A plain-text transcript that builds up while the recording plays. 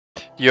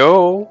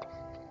Yo!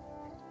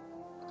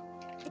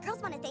 The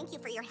girls want to thank you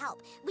for your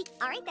help.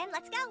 All right then,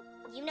 let's go.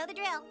 You know the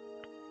drill.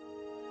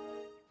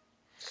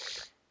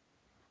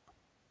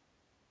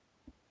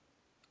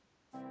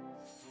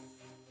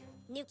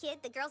 New kid,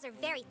 the girls are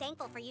very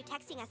thankful for you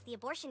texting us the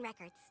abortion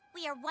records.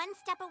 We are one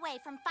step away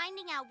from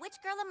finding out which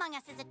girl among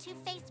us is a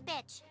two-faced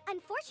bitch.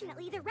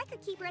 Unfortunately, the record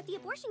keeper at the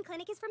abortion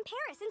clinic is from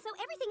Paris, and so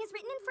everything is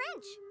written in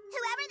French.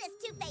 Whoever this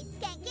two-faced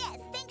skank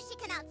is thinks she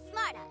can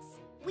outsmart us.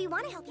 We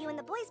want to help you and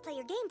the boys play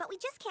your game, but we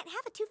just can't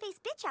have a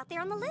two-faced bitch out there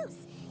on the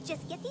loose.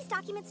 Just get these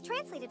documents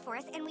translated for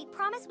us, and we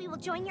promise we will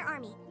join your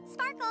army.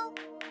 Sparkle!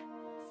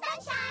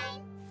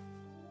 Sunshine!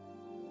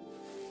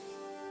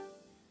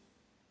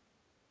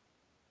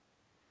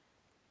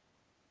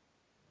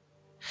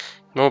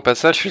 Bon, au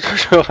passage, je suis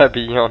toujours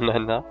habillé en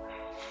nana.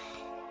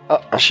 Oh,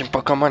 un chien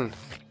Pokémon.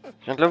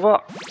 Je viens de le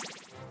voir.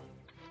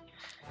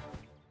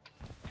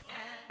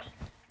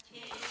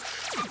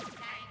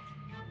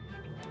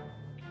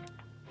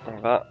 On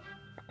va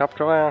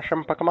capturer un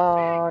chien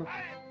Pokémon.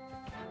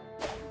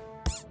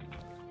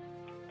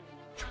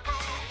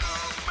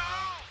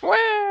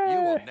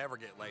 Ouais.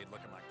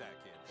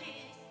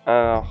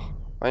 Alors,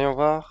 voyons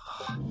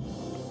voir.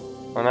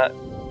 On a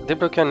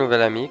débloqué un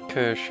nouvel ami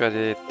que je suis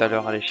allé tout à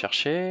l'heure aller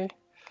chercher.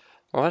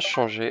 On va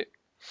changer.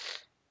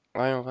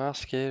 Voyons voir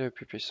ce qui est le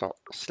plus puissant.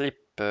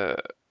 Slip.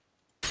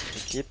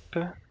 Équipe.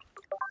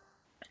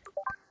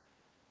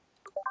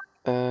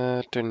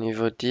 De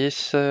niveau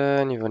 10,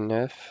 niveau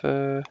 9.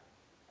 Ben,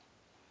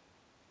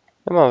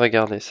 on va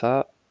garder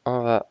ça.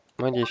 On va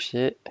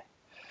modifier.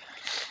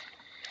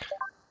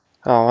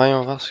 Alors,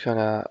 voyons voir ce qu'on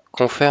a.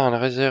 Confère une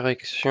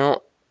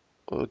résurrection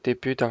au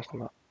début d'un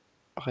combat.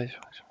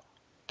 Résurrection.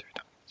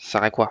 Ça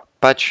serait quoi?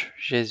 Patch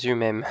Jésus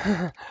même.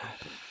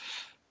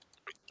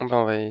 Ben,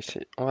 on va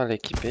essayer. On va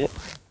l'équiper.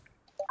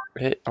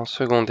 Et en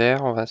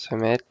secondaire, on va se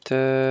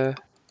mettre.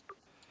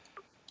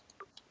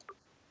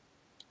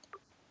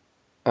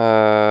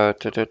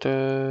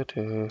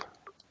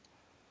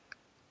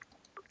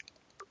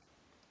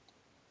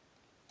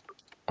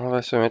 On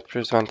va se mettre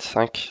plus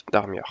 25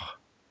 d'armure.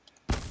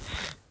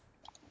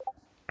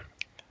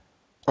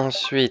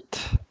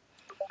 Ensuite,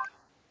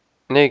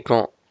 les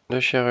gants de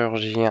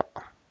chirurgien.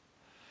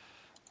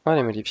 On va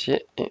les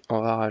modifier et on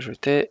va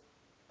rajouter.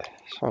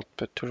 Ça on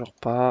peut toujours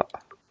pas.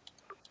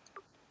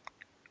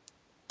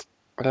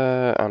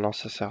 Ah non,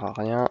 ça sert à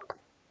rien.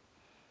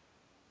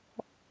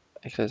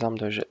 Avec les armes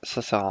de jet,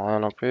 ça sert à rien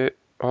non plus.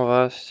 On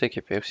va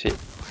s'équiper aussi.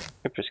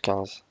 Et plus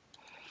 15.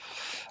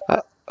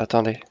 Ah,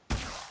 attendez.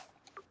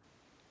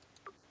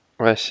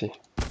 Ouais, si.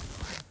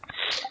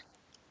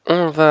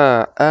 On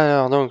va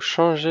alors donc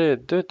changer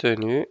de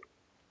tenue.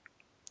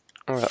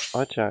 On va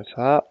retirer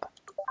ça.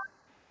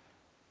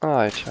 On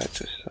va retirer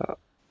tout ça.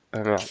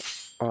 Merde.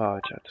 On va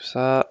retirer tout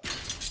ça.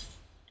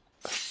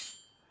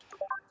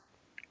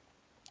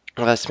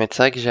 On va se mettre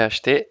ça que j'ai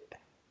acheté.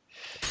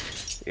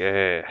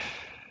 Yeah.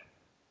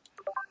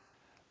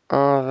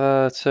 On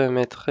va se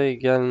mettre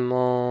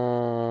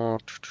également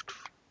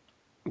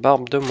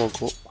barbe de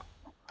Mogo.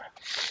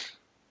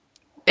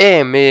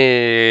 Eh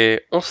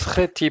mais on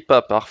serait-il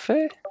pas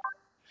parfait?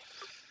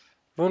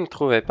 Vous ne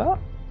trouvez pas?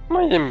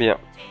 Moi il aime bien.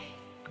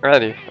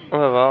 Allez, on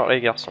va voir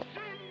les garçons.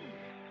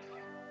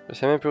 Je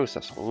sais même plus où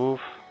ça se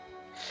trouve.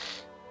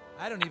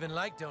 Ah, il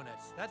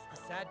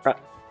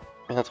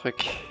y a un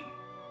truc.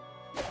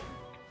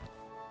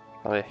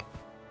 Allez.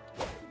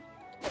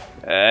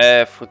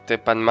 Eh, foutez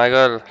pas de ma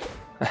gueule.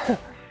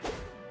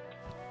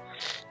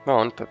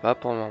 Bon, on ne peut pas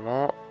pour le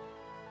moment.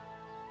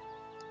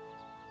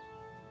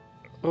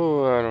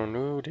 Où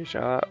allons-nous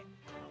déjà?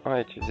 On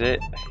va utiliser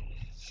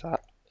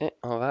ça et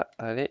on va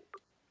aller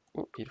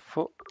où il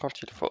faut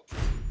quand il faut.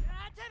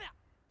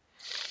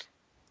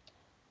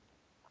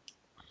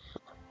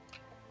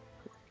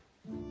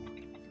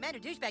 Commander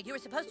Douchebag, you were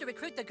supposed to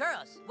recruit the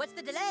girls. What's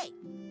the delay?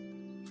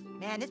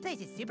 Man, this place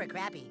is super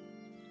crappy.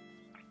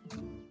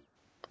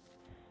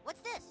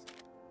 What's this?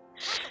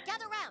 Council,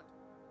 gather round.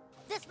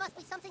 This must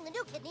be something the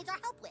new kid needs our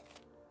help with.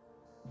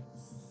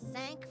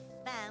 Cinq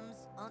femmes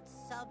ont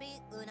sauvé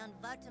un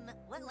envartement.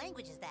 What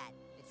language is that?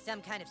 It's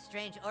some kind of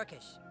strange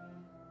Orcish.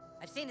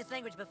 I've seen this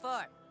language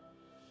before.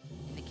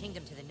 In the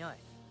kingdom to the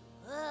north.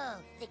 Oh,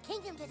 the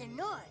kingdom to the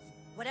north.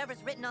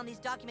 Whatever's written on these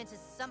documents is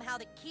somehow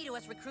the key to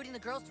us recruiting the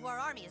girls to our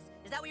army.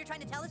 Is that what you're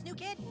trying to tell us, new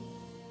kid?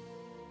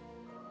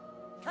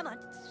 Come on,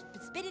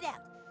 spit it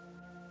out.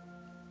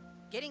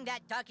 Getting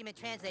that document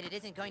translated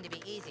isn't going to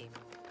be easy.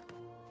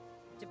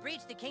 To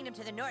breach the kingdom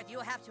to the north, you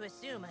will have to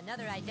assume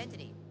another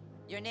identity.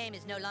 Your name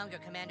is no longer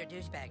Commander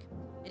Douchebag.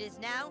 It is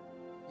now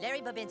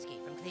Larry Babinski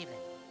from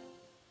Cleveland.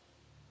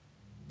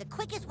 The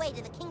quickest way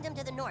to the kingdom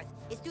to the north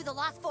is through the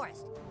Lost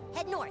Forest.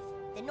 Head north,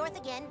 then north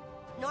again,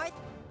 north,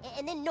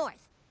 and then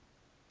north.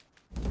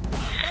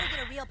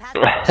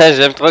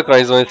 J'aime trop quand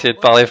ils ont essayé de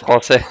parler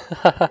français.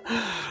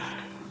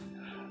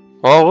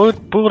 En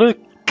route pour le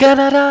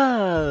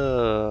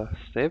Canada.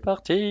 C'est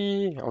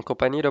parti. En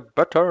compagnie de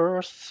Bâton.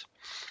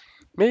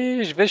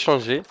 Mais je vais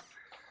changer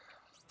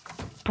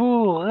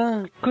pour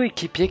un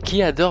coéquipier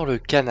qui adore le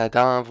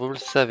Canada, hein, vous le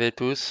savez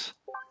tous.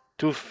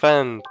 tout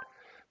fan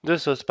de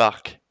South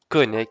Park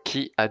connaît,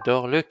 qui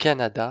adore le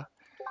Canada,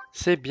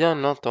 c'est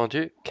bien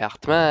entendu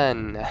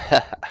Cartman.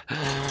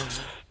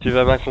 Tu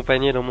vas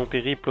m'accompagner dans mon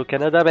périple au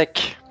Canada,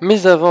 mec.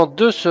 Mais avant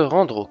de se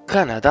rendre au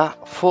Canada,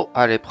 faut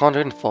aller prendre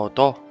une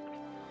photo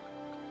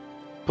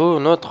pour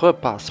notre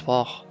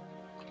passeport.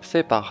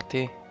 C'est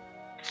parti.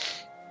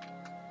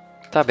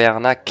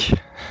 Tabernacle.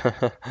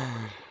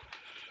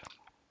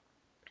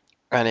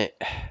 Allez,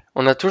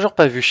 on n'a toujours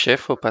pas vu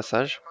Chef au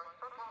passage.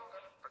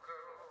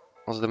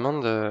 On se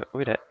demande où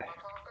il est.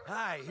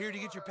 Hi, here to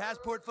get your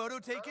passport photo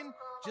taken?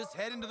 Just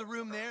head into the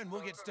room there and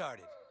we'll get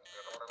started.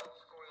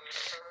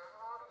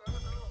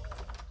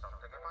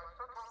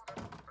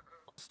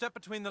 Step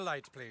between the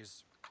lights,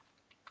 please.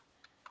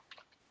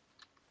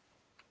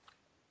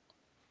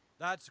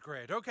 That's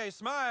great. Okay,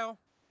 smile.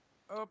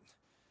 Do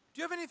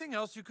you have anything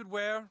else you could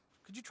wear?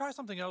 Could you try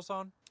something else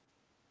on?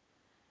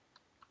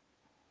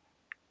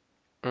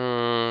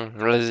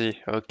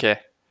 Vas-y, ok.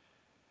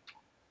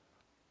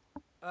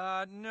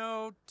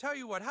 No. Tell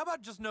you what, how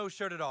about just no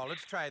shirt at all?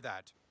 Let's try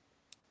that.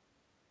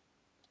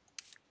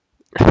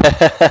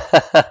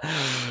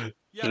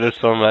 Je le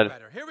sens mal.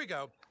 Better. Here we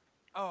go.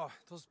 Oh,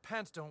 those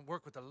pants don't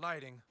work with the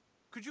lighting.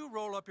 Could you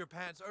roll up your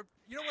pants? Or,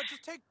 you know what,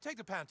 just take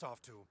the pants off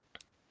too.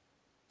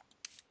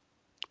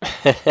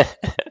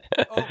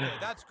 Okay,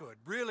 that's good.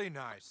 Really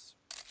nice.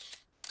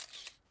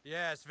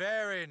 Yes,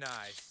 very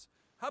nice.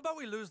 How about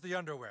we lose the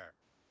underwear?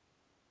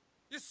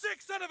 You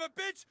sick son of a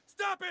bitch!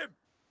 Stop him!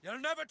 You'll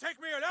never take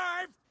me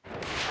alive!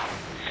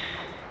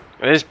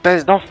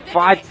 Espèce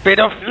d'enfoiré de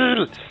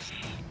pédophile!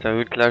 T'as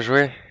vu que la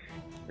jouer?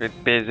 Je vais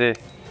te baiser.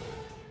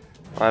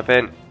 À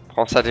peine.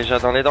 Prends ça déjà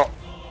dans les dents.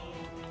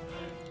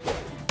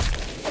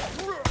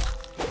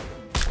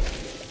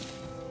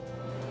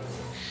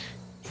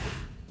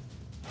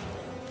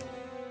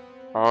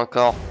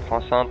 Encore.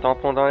 Prends ça un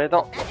tampon dans les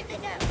dents.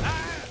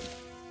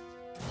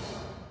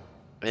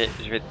 Et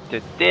je vais te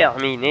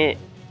terminer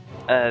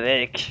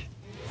avec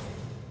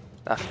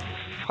la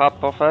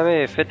frappe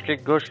enflammée. Faites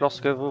clic gauche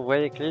lorsque vous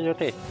voyez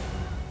clignoter.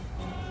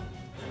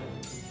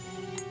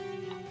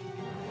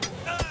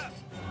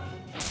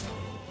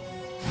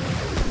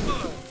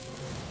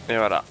 Et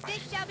voilà.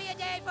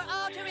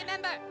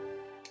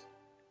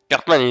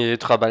 Cartman, il est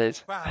trop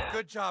balèze. Wow,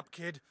 good job,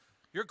 kid.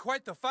 You're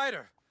quite the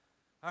fighter.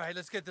 All right,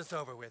 let's get this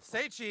over with.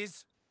 Say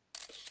cheese.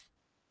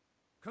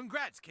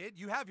 Congrats, kid.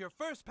 You have your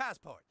first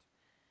passport.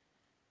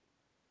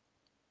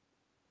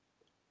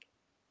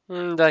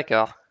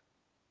 D'accord.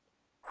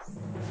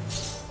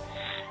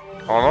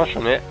 En revanche,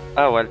 on est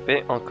à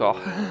Walpé encore.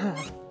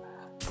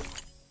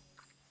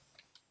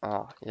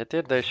 Ah, y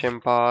a-t-il des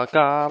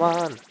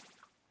Chimpakaman?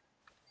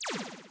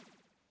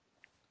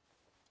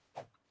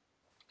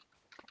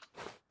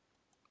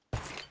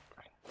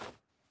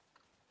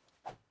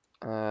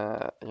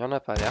 Y en a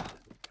pas l'air.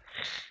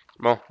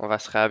 Bon, on va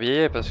se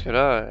réhabiller parce que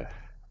là,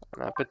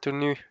 on est un peu tout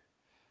nu.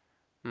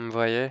 Vous me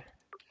voyez?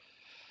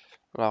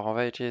 Alors, on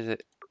va utiliser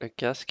le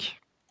casque.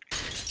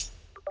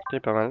 C'est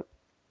pas mal.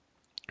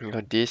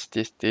 Le 10,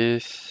 10,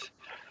 10.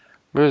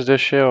 Blouse de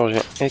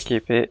chirurgien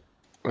équipée.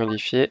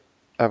 Modifié.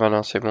 Ah bah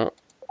non, c'est bon.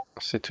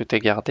 C'est tout est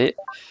gardé.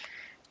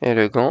 Et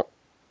le gant.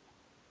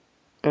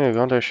 Et le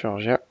gant de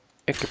chirurgien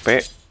équipé.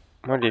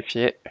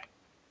 Modifié.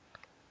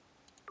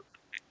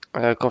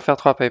 Confère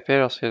 3 PP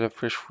lorsqu'il y a de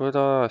flash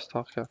foudre.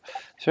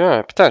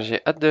 Putain,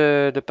 j'ai hâte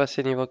de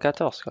passer niveau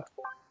 14 quoi.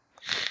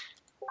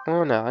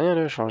 On n'a rien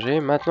de changé.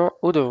 Maintenant,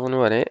 où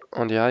devons-nous aller?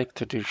 En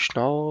direct du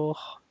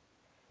Schnorr.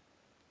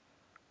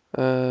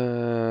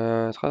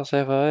 Allez,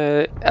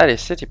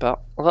 c'est y part.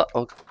 On va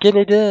au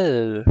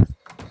Canada.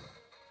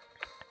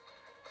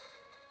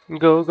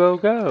 Go, go,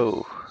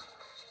 go.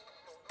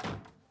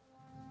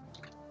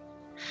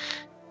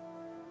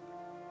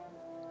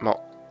 Bon,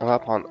 on va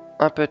prendre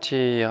un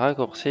petit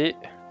raccourci.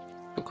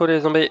 Coucou les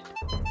zombies.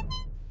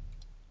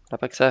 On n'a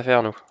pas que ça à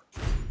faire, nous.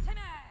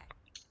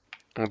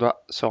 On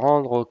doit se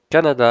rendre au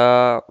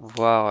Canada,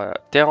 voir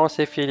Terence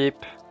et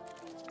Philippe.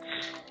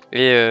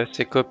 Et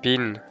ses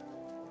copines.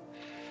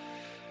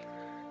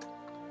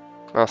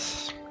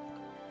 Mince.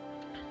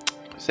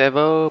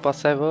 Pensez-vous,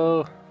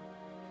 pensez-vous.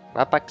 On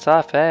n'a pas que ça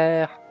à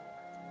faire.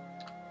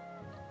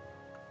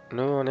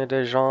 Nous, on est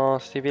des gens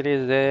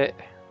civilisés.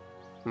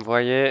 Vous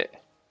voyez.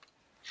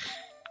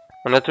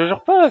 On n'a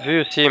toujours pas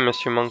vu aussi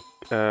Monsieur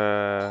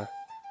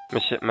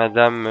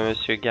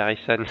Monsieur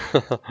Garrison.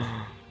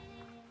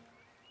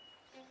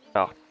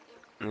 Alors,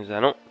 nous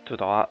allons tout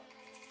droit.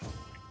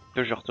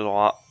 Toujours tout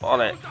droit.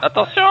 Allez,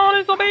 attention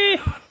les zombies!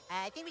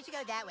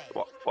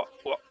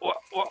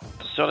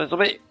 Attention les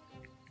zombies!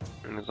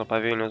 Ils nous ont pas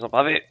vus, ils nous ont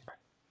pas vus.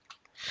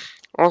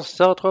 On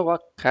se retrouve au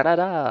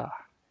Canada.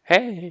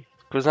 Hey,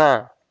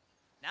 cousin.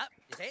 No,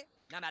 you see?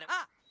 No matter.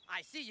 Ah,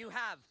 I see you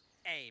have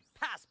a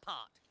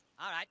passport.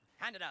 All right,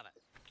 hand it over.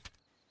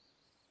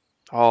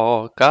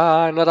 Au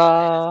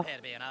Canada. Appear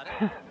to be in order.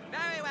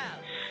 Very well.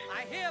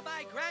 I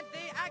hereby grant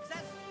thee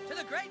access to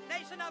the great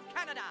nation of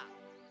Canada.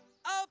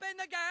 Open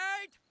the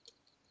gate.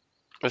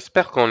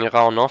 J'espère qu'on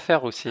ira en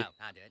enfer aussi. Oh,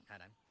 I'll do it.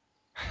 Hold on.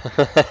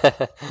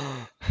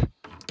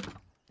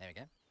 There we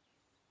go.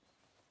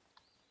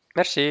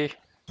 Merci.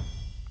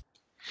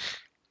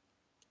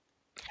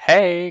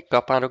 Hey,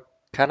 copain du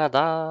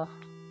Canada.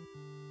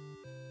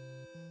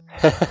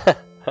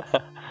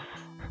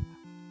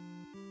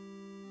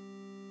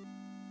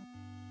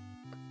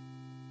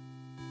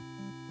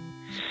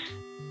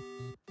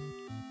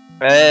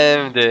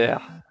 MDR,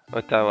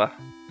 Ottawa.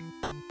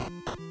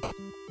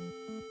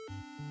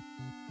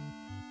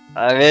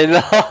 Ah mais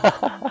non.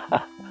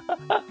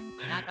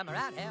 Not from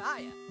around here, are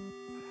you?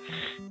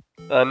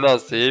 Ah non,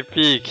 c'est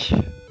épique.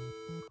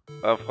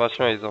 Ah,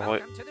 franchement, ils ont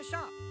Welcome to the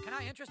shop. Can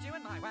I interest you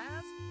in my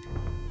wares?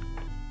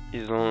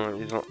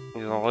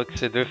 ils ont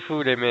roxé de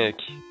fou les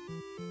mecs.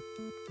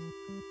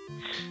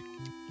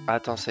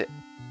 Attends, c'est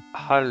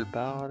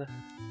Halbard.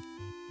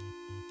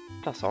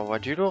 Putain, ça envoie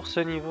du lourd ce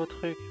niveau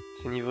truc.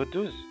 C'est niveau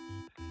 12.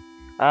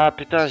 Ah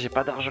putain, j'ai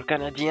pas d'argent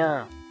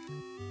canadien.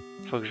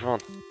 Faut que je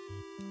vende.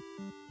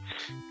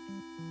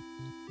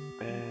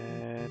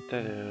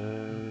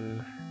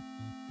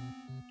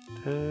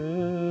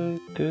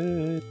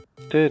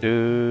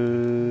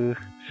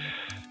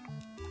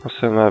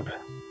 Consommable.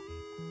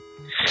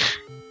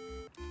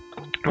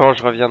 Bon,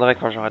 je reviendrai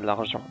quand j'aurai de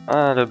l'argent.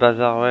 Ah, le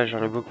bazar, ouais,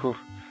 j'en ai beaucoup.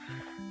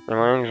 Il y a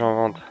moyen que j'en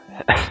vende.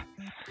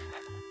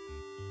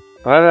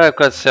 Voilà à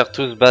quoi sert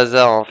tout ce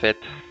bazar en fait.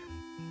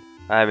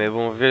 Ah, mais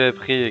bon, vu le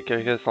prix et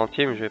quelques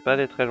centimes, je vais pas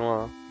aller très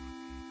loin. Hein.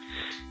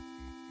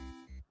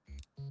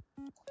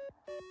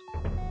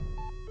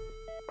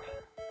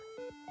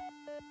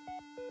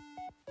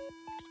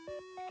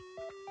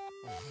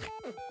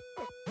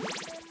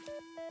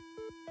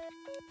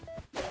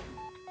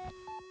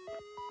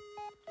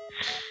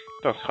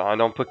 Putain, on sera un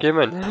dans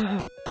Pokémon. Who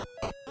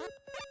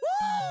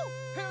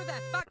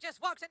the fuck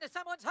just walks into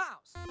someone's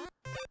house?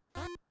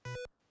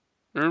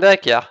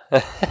 D'accord.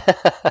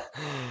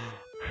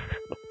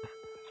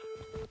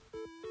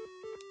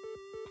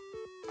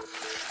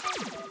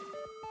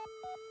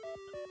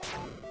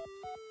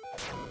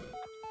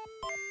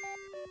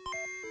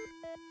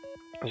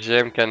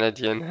 J'aime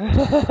canadienne.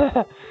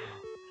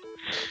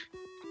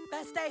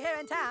 Best stay here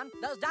in town.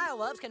 Those dire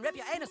wolves can rip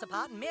your anus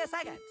apart in mere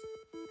seconds.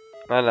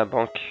 Ah, la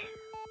banque.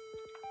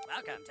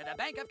 Welcome to the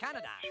Bank of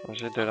Canada.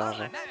 Changer de Oh,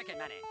 l'argent. American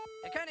money.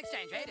 The current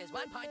exchange rate is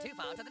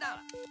 1.24 to the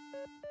dollar.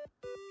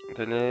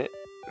 Donner.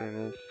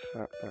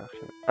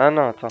 Ah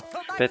non, attends.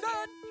 Pull Je back, pète. son.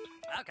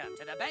 Welcome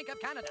to the Bank of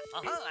Canada. Oh,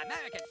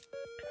 American.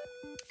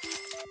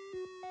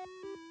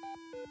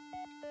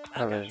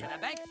 Ah Welcome ouais, to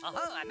the bank. Oh,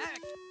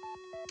 American.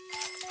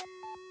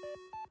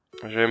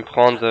 je vais me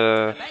prendre.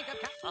 The Bank of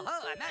oh,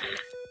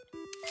 American.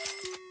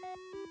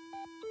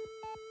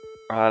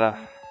 Voilà.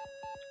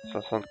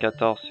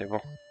 74, c'est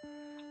bon.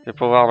 Je vais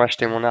pouvoir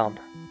m'acheter mon arme.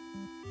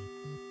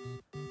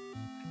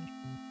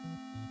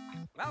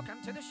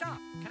 Welcome to the shop.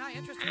 Can I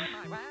interest you in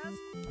my wares?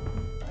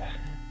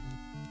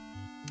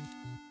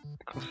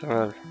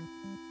 Consommable.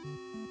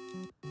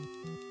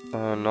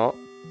 Non.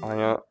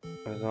 Rien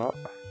besoin.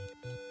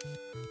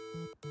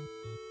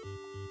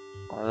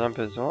 Rien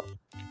besoin.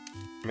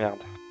 Merde.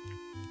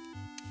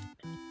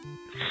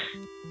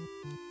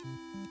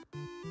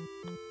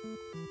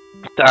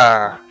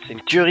 Putain, c'est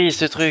une tuerie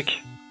ce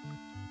truc.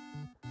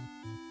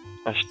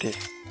 Acheter.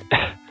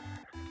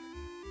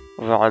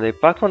 Vous vous rendez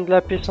pas compte de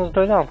la puissance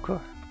de l'arme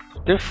quoi.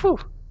 Truc de fou.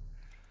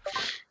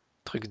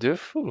 Truc de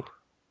fou.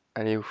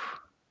 Allez où?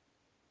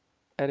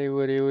 Allez où,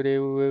 allez où, allez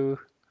où, allez où?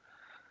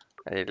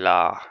 Elle est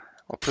là.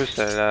 En plus,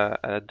 elle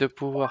a deux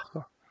pouvoirs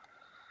quoi.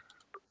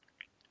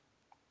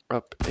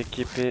 Hop,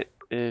 équiper.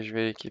 Et je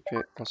vais l'équiper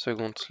en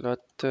second slot.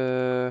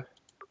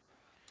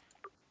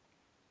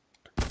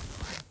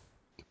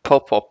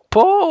 Pop, pop,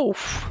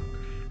 pouf!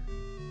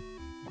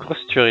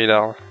 Grosse tuerie là.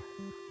 Hein.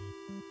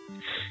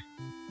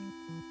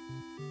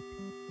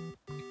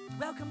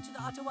 Welcome to the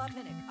Ottawa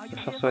Clinic. Are you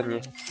Faire here for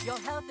soigner. me? Your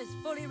health is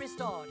fully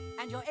restored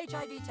and your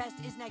HIV test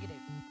is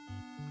negative.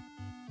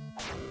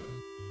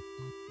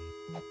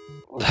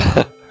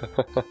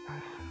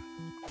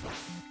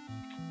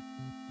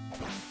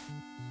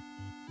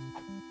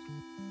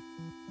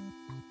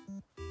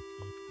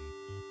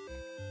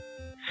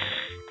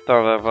 Putain,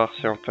 on va voir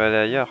si on peut aller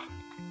ailleurs.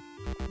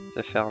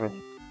 C'est fermé.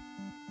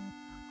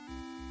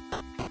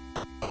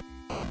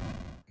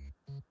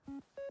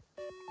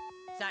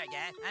 Sorry,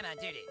 Gary, I'm on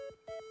duty.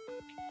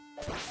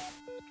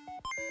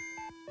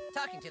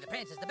 Talking to the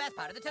prince is the best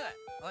part of the tour,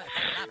 or the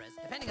candelabras,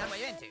 depending on what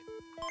you're into.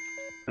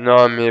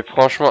 Non mais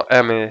franchement,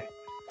 ah mais...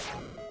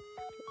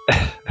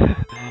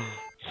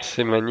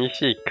 c'est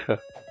magnifique quoi.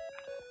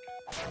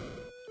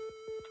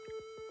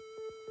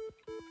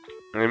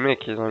 Les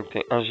mecs, ils ont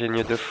été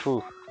ingénieux de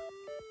fou.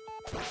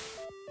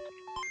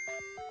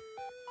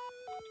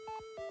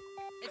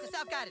 It's a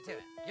self-guided tour.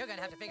 You're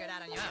gonna have to figure it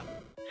out on your own.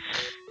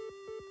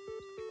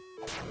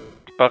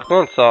 Par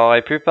contre, ça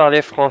aurait pu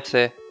parler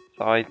français.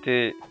 Ça aurait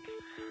été...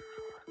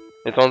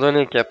 Étant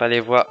donné qu'il n'y a pas les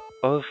voix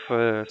off,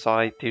 ça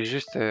aurait été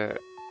juste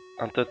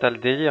un total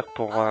délire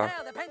pour Oh, hail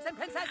the prince and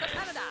princess of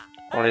Canada!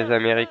 les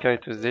Américains et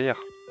tout ce délire.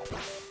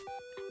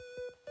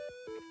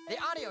 The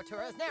audio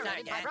tour is Sorry,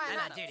 narrated by Gary, Brian I'm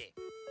on Adams. duty.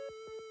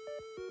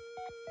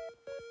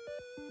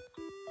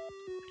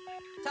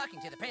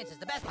 Talking to the prince is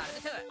the best part of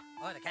the tour,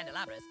 or the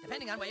candelabras,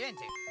 depending on what you're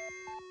into.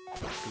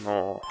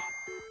 Non.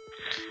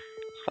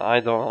 Ça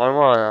arrive dans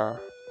vraiment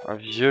un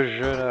vieux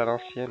jeu là à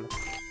l'ancienne.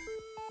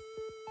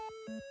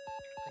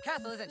 The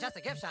castle isn't just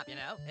a gift shop, you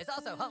know. It's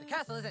also home. The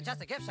castle isn't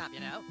just a gift shop, you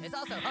know. It's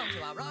also home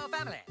to our royal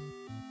family.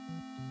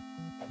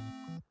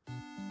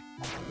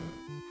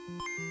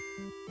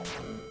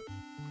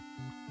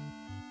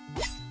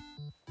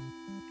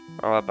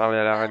 On va parler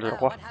à la reine du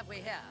roi. What have we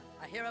here?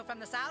 A hero from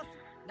the south?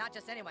 Not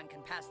just anyone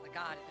can pass the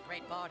guard at the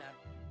Great Border.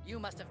 You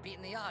must have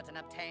beaten the odds and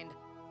obtained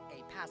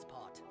a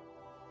passport.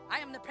 I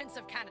am the Prince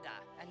of Canada,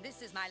 and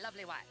this is my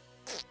lovely wife.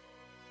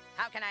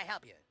 How can I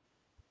help you?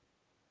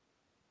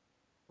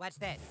 What's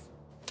this?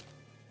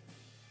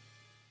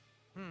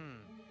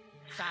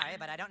 Sorry,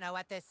 but I don't know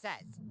what this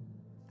says.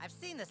 I've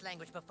seen this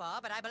language before,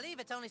 but I believe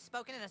it's only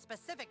spoken in a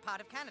specific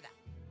part of Canada.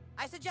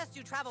 I suggest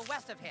you travel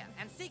west of here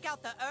and seek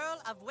out the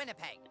Earl of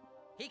Winnipeg.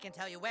 He can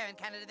tell you where in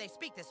Canada they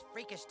speak this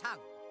freakish tongue.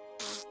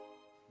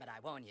 But I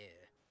warn you,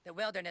 the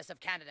wilderness of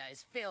Canada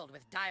is filled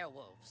with dire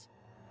wolves.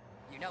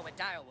 You know what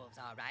dire wolves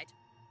are, right?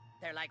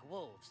 They're like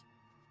wolves,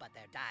 but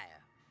they're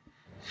dire.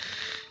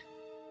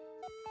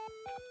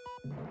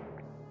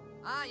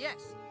 Ah,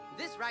 yes.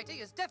 This writing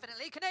is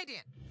definitely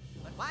Canadian.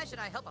 But why should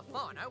I help a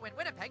foreigner when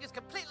Winnipeg is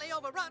completely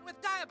overrun with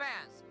dire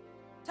bears?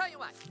 Tell you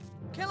what,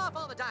 kill off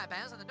all the dire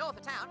bears in the north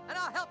of town, and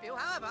I'll help you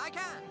however I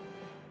can.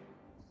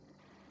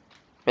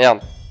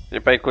 Merde, j'ai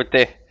pas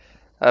écouté.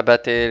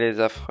 Abattez les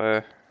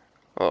affreux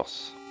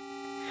ours.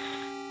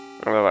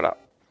 Ben voilà.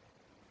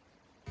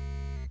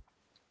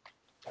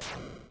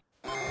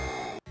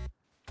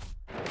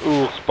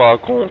 Ours pas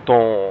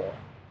content.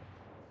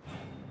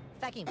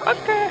 Ok.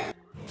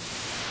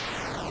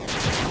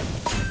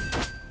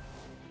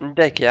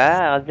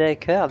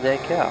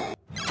 D'accord.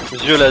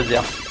 Yeux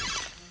laser.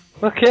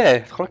 Ok,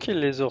 tranquille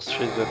les ours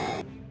chez eux.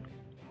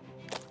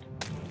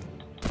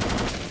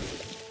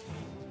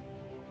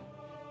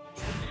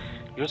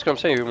 Juste comme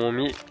ça, ils m'ont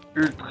mis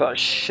ultra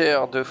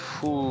cher de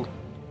fou.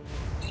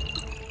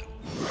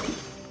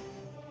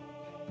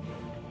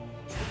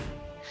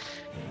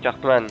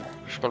 Cartman,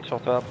 je compte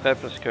sur toi après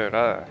parce que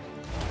là...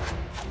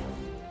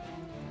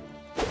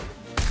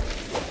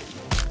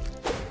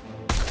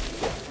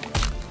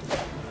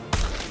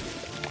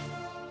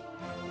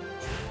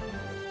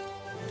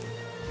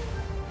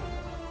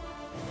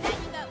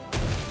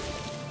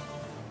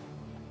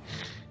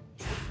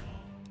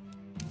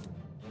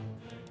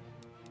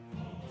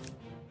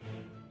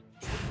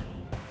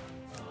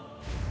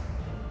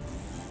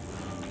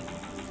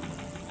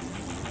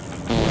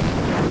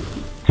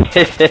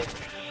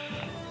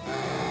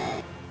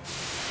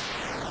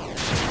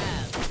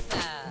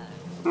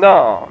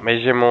 Non,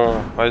 mais j'ai mon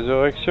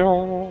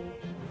résurrection.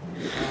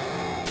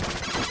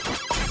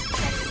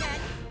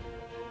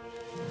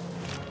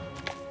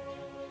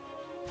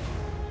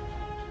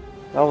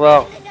 Au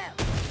revoir.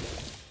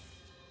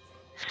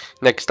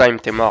 Next time,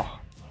 t'es mort.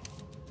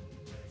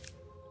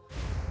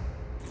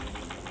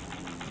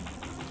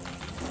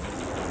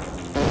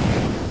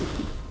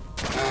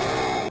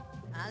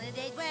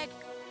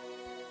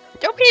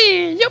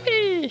 Youpi,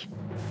 youpi.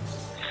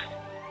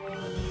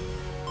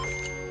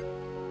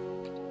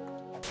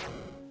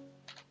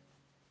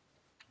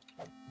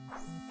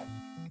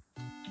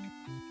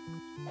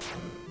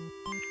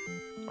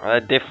 On va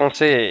te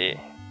défoncer.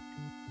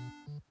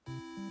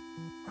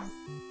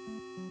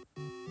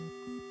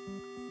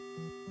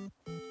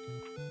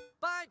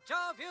 By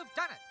Jove, you've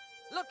done it!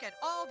 Look at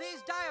all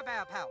these dire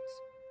bear pelts.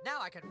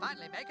 Now I can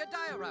finally make a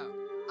dire robe.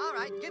 All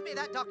right, give me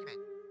that document.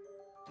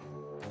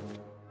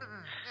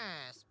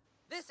 Yes.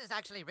 This is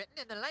actually written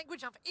in the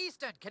language of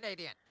Eastern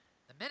Canadian.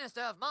 The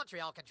Minister of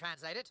Montreal can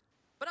translate it,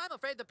 but I'm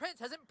afraid the Prince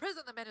has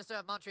imprisoned the Minister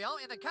of Montreal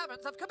in the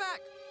caverns of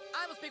Quebec.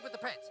 I will speak with the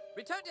Prince.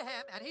 Return to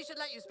him, and he should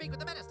let you speak with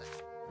the Minister.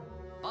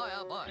 Boy,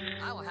 oh boy,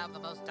 I will have the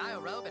most dire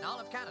robe in all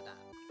of Canada.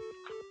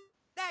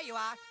 There you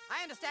are.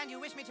 I understand you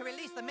wish me to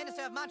release the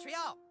Minister of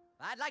Montreal.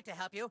 I'd like to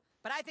help you,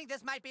 but I think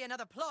this might be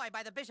another ploy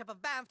by the Bishop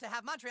of Banff to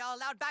have Montreal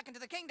allowed back into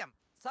the kingdom.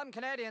 Some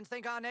Canadians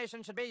think our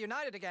nation should be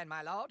united again,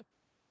 my lord.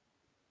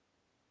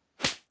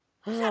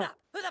 Shut up!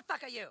 Who the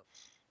fuck are you?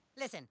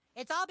 Listen,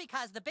 it's all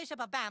because the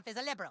Bishop of Banff is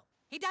a liberal.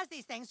 He does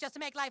these things just to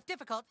make life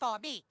difficult for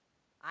me.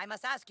 I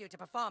must ask you to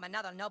perform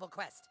another noble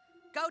quest.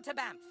 Go to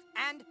Banff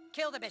and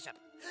kill the bishop.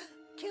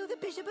 Kill the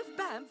Bishop of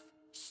Banff?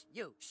 Shh,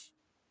 you, shh.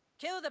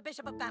 Kill the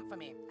Bishop of Banff for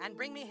me and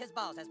bring me his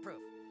balls as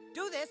proof.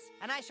 Do this,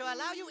 and I shall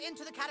allow you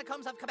into the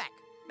catacombs of Quebec.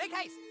 Make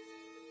haste!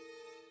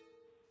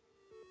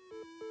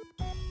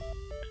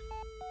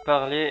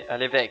 Parler à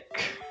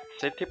l'évêque.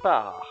 C'était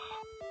pas.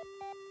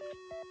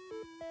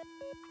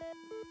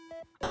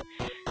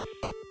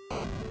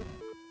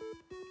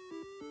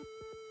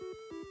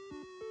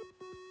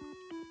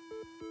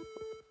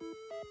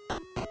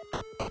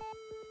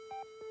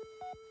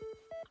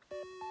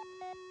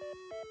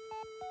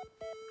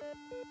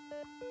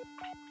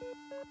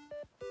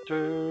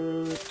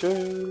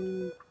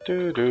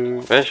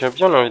 Ouais, j'ai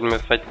bien envie de me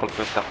fight contre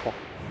le serpent.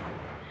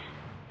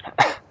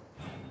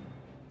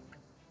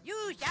 You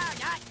shall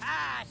not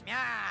pass me!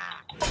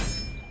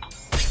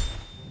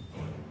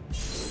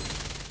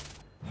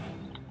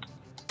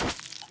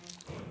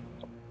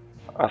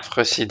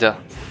 Affreux sida.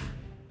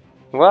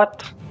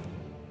 What?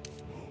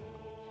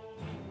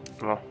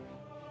 Bon.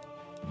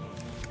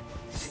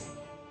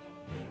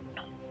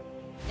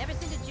 Never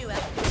send a Jew out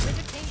to do a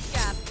Wizard King's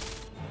job.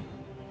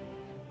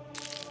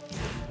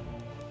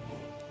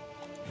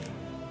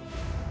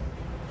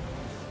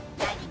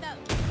 Mighty boat.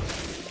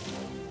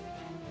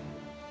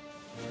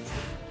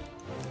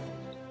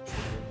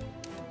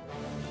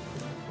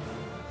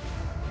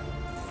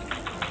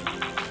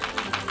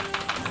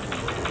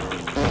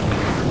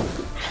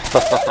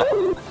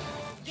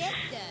 Get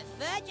the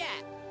fudge up.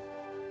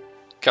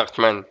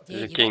 Cartman, Dude,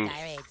 the you king. got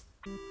diarrhea.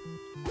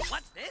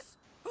 What's this?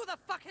 Who the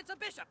fuck hits a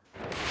bishop?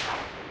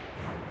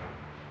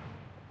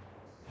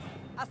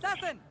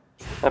 Assassin!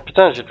 Ah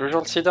putain, j'ai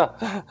toujours le sida.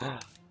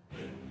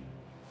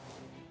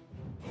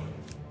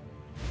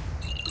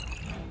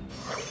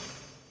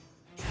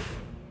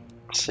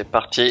 C'est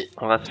parti,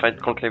 on va se fight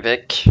contre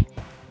l'évêque.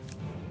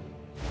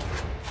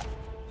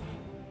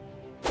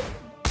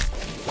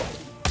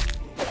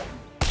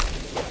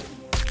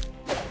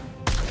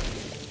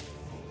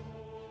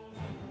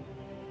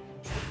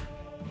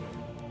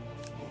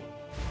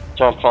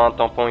 Tiens, prends un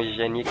tampon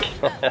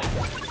hygiénique.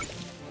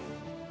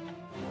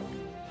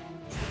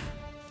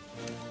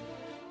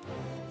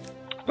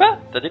 Quoi?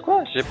 T'as dit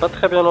quoi? J'ai pas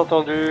très bien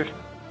entendu.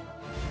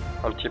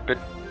 Un petit peu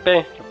de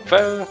paix, de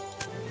feu.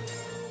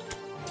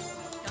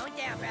 Going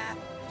down, bruh.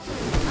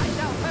 I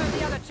shall turn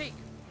the other cheek.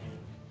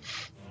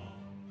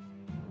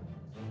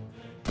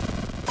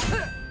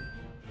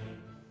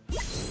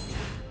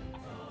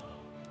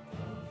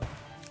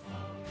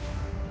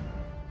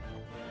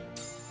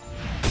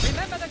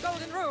 Remember the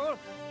golden rule.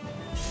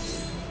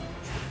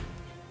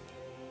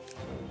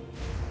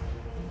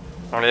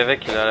 Bon,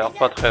 l'évêque il a l'air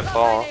pas très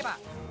fort. Hein. Neighbor.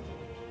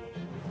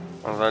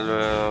 On va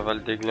le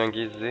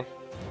déglinguiser.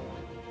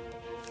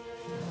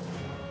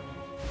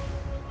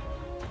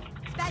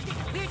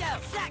 Bastard, weirdo,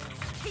 suck,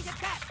 piece of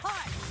crap,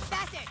 whore,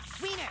 bastard,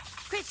 wiener,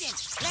 Christian,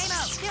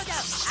 lame-o, dildo,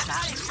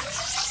 alcoholic.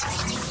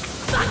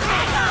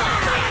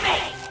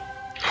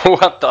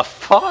 What the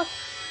fuck?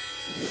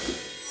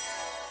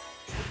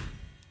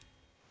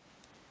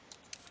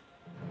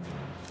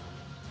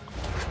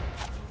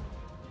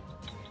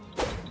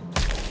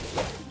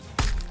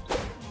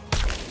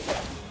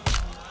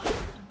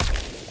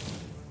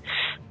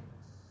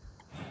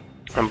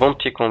 Un bon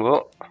petit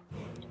combo.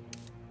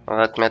 On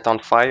va te mettre on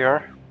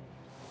fire.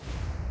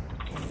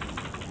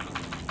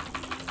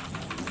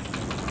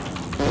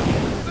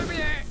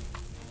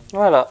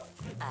 Voilà.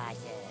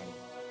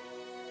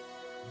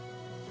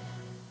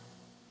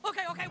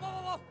 Okay, okay, whoa,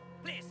 whoa, whoa.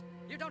 Please,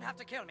 you don't have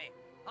to kill me.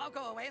 I'll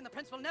go away and the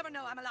prince will never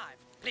know I'm alive.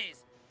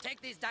 Please,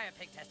 take these dire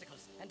pig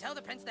testicles and tell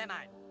the prince they're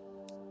mine.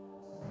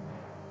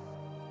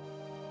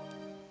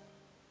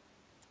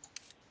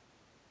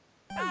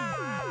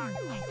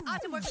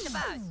 Awesome work with the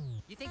bows.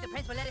 You think the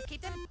prince will let us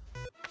keep them?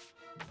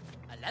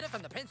 A letter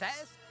from the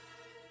princess?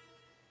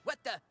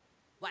 What the?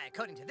 Why,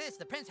 according to this,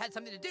 the prince had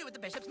something to do with the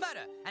bishop's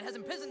murder and has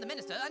imprisoned the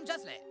minister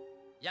unjustly.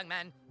 Young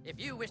man, if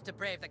you wish to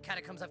brave the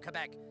catacombs of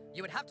Quebec,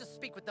 you would have to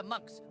speak with the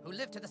monks who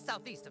live to the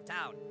southeast of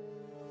town.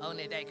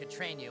 Only they could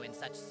train you in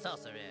such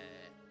sorcery.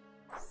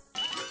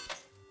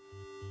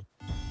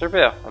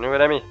 Super, un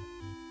nouvel ami.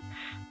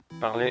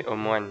 Parler au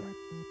moine.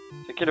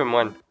 C'est qui le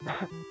moine?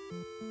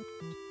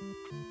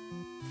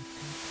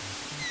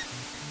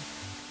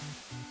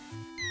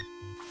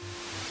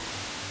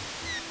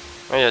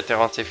 Oui, il y a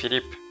Terence et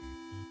Philippe.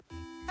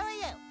 Who are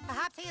you?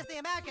 Perhaps he is the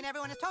American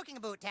everyone is talking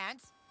about,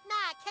 Terence.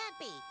 Nah, can't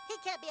be. He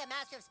can't be a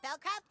master of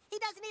spellcraft. He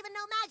doesn't even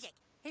know magic.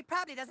 He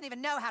probably doesn't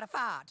even know how to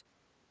fart.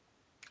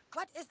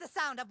 What is the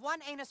sound of one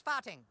anus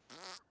farting?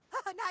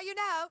 Now you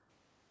know.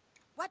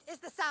 What is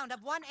the sound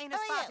of one anus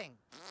Who are farting?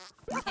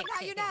 Now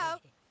you know.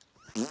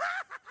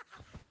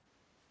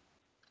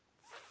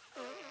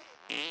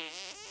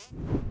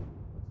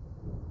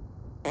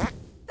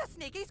 The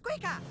sneaky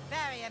squeaker.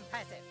 Very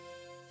impressive.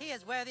 He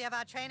is worthy of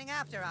our training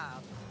after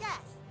all. Yes.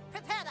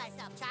 Prepare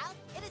thyself, child.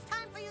 It is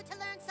time for you to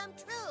learn some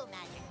true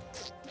magic.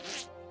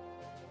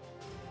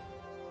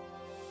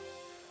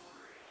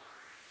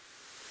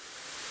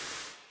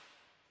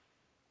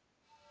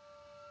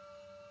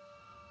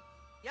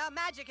 Your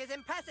magic is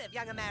impressive,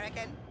 young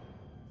American.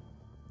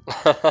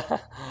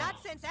 Not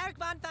since Eric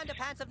von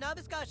Thunderpants of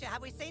Nova Scotia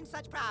have we seen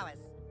such prowess.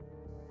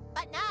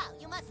 But now,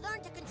 you must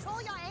learn to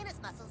control your anus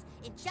muscles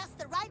in just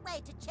the right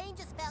way to change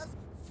a spell's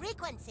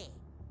frequency.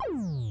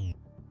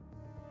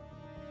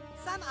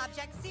 Some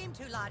objects seem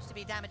too large to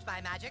be damaged by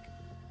magic,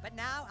 but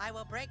now I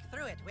will break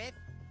through it with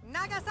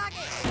Nagasaki!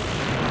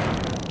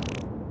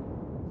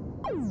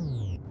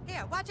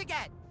 Here, watch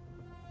again.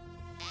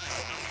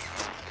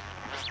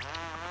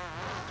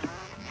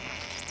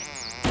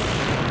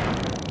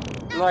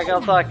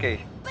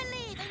 Nagasaki.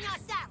 Believe in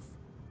yourself.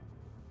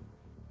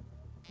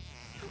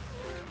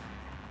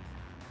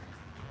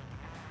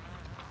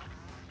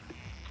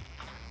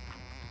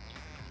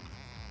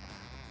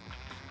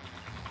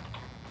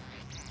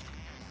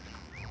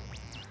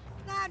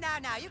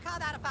 No, you call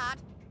that a fart?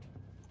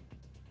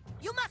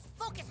 You must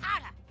focus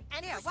harder.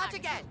 And Here, push watch harder,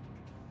 again.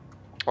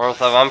 Bon,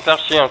 ça va me faire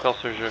chier encore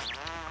ce jeu.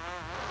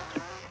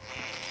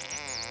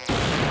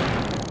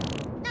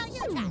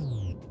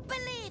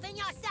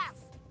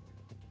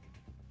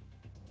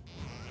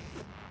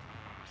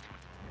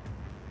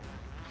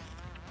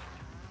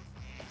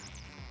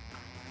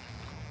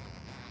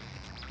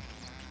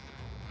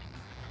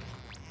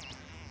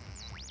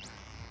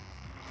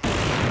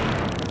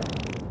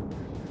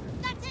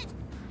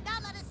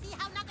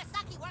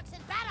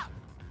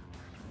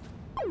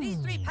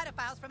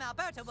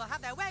 Alberta will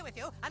have their way with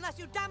you unless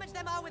you damage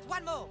them all with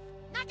one move.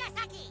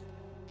 Nagasaki!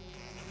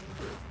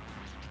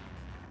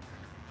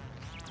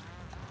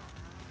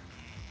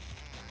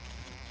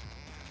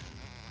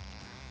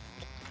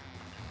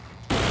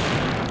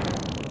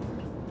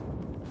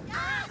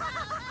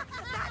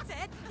 That's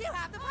it! You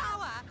have the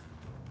power!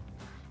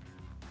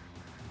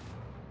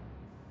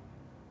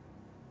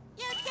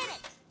 You did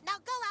it! Now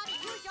go out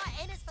and use your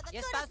anus for the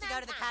You're good supposed of to go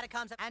to the mankind.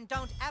 catacombs and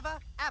don't ever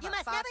You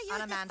must fart never on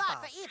use a this man's spot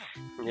for balls. evil.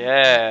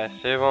 Yeah,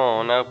 c'est bon,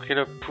 on a appris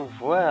le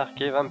pouvoir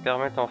qui va me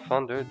permettre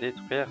enfin de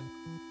détruire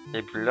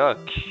les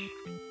blocs.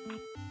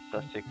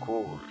 Ça c'est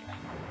cool.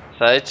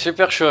 Ça va être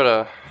super chaud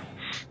là.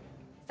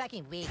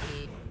 Fucking weak,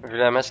 dude. Vu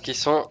la masse qu'ils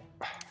sont,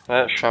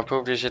 là, je suis un peu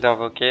obligé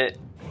d'invoquer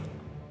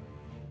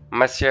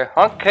Monsieur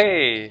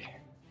Hanky.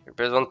 J'ai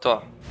besoin de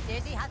toi.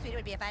 Seriously, how sweet it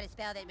would be if I had a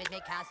spell that would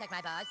make cows suck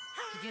my balls?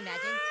 Could you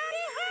imagine?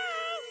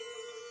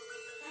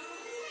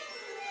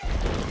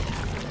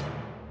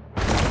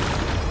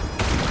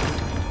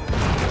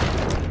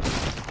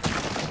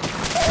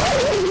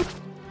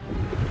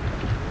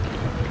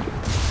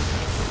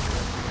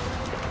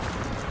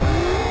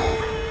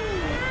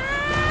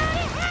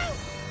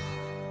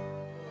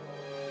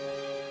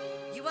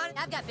 You want?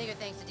 I've got bigger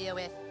things to deal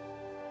with.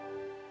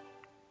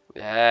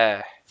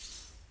 Yeah.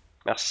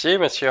 Merci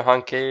Monsieur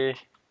Hanky.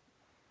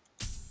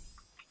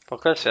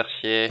 Pourquoi se faire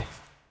chier?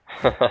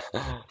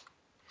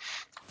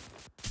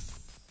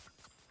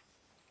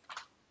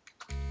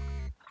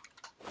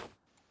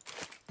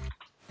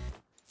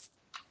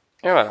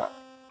 Et voilà.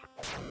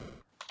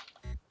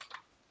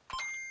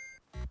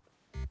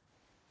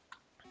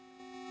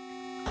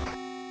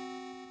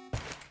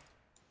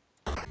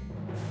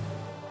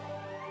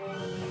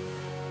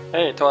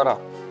 Hey, toi là.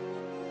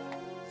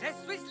 Je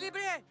suis libre!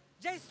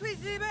 Je suis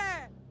libre!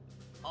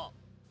 Oh.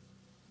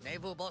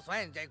 N'avez-vous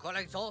besoin de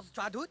quelque chose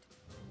traduite?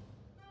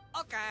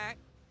 Ok.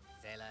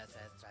 Cela se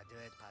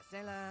traduit par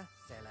cela,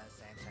 cela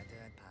se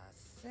traduit par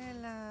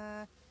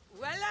cela.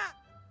 Voilà!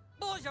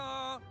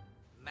 Bonjour!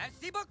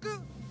 Merci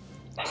beaucoup!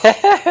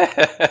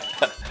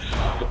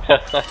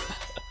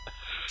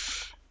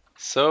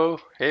 So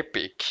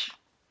epic.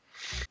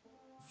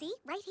 See,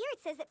 right here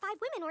it says that 5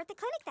 women were at the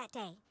clinic that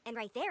day. And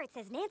right there it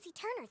says Nancy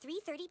Turner,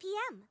 3:30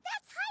 p.m.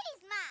 That's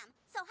Heidi's mom.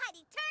 So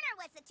Heidi Turner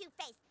was the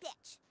two-faced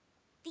bitch.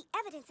 The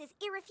evidence is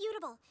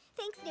irrefutable.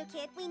 Thanks, new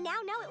kid. We now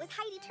know it was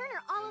Heidi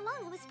Turner all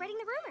along who was spreading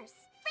the rumors.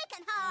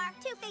 Freaking whore.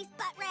 Two-faced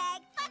butt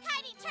rag. Fuck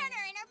Heidi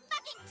Turner and her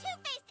fucking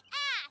two-faced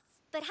ass.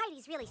 But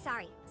Heidi's really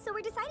sorry, so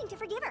we're deciding to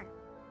forgive her.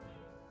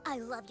 I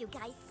love you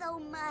guys so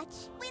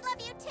much. We love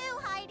you too,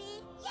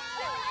 Heidi.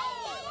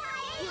 Yay!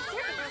 You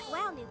served us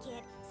well, new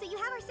kid, so you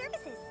have our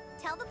services.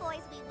 Tell the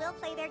boys we will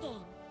play their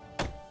game.